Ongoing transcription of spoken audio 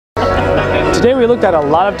Today we looked at a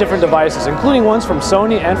lot of different devices, including ones from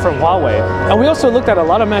Sony and from Huawei, and we also looked at a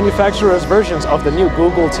lot of manufacturers' versions of the new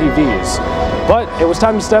Google TVs. But it was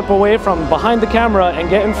time to step away from behind the camera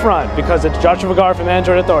and get in front, because it's Joshua Vergara from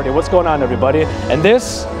Android Authority. What's going on, everybody? And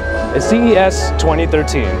this is CES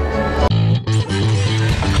 2013.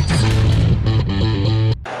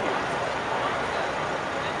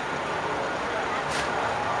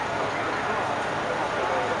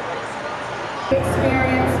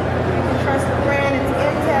 Experience, you can trust the brand, it's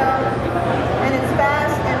Intel, and it's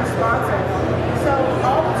fast and responsive. So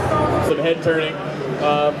all the phones... Some head turning.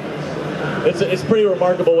 It's pretty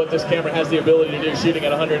remarkable what this camera has the ability to do, shooting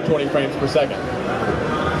at 120 frames per second.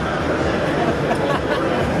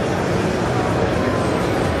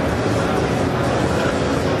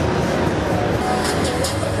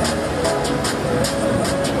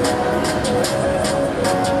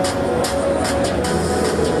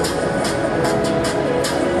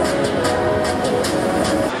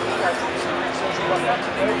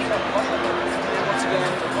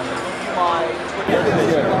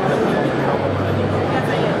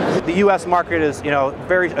 The U.S. market is,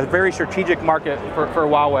 a very strategic market for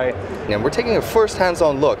Huawei. And we're taking a first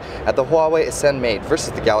hands-on look at the Huawei Ascend Mate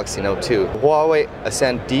versus the Galaxy Note 2. Huawei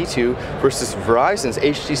Ascend D2 versus Verizon's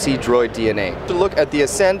HTC Droid DNA. To look at the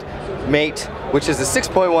Ascend Mate, which is a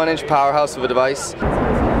 6.1-inch powerhouse of a device.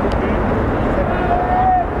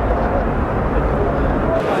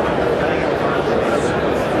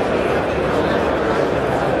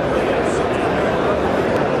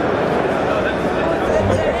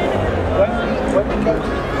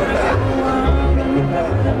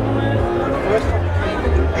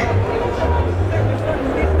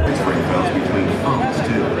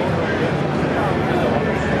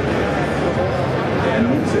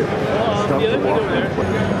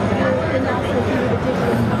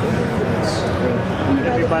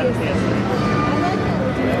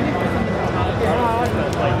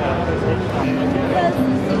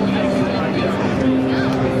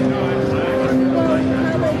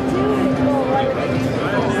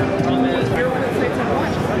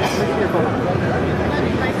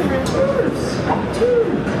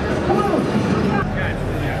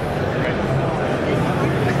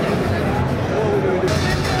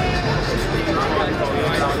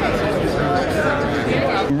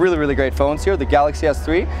 Really great phones here, the Galaxy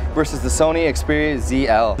S3 versus the Sony Xperia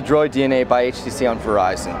ZL, the Droid DNA by HTC on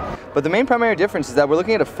Verizon. But the main primary difference is that we're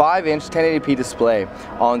looking at a 5-inch 1080p display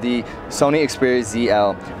on the Sony Xperia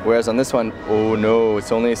ZL, whereas on this one, oh no,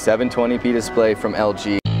 it's only a 720p display from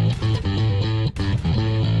LG.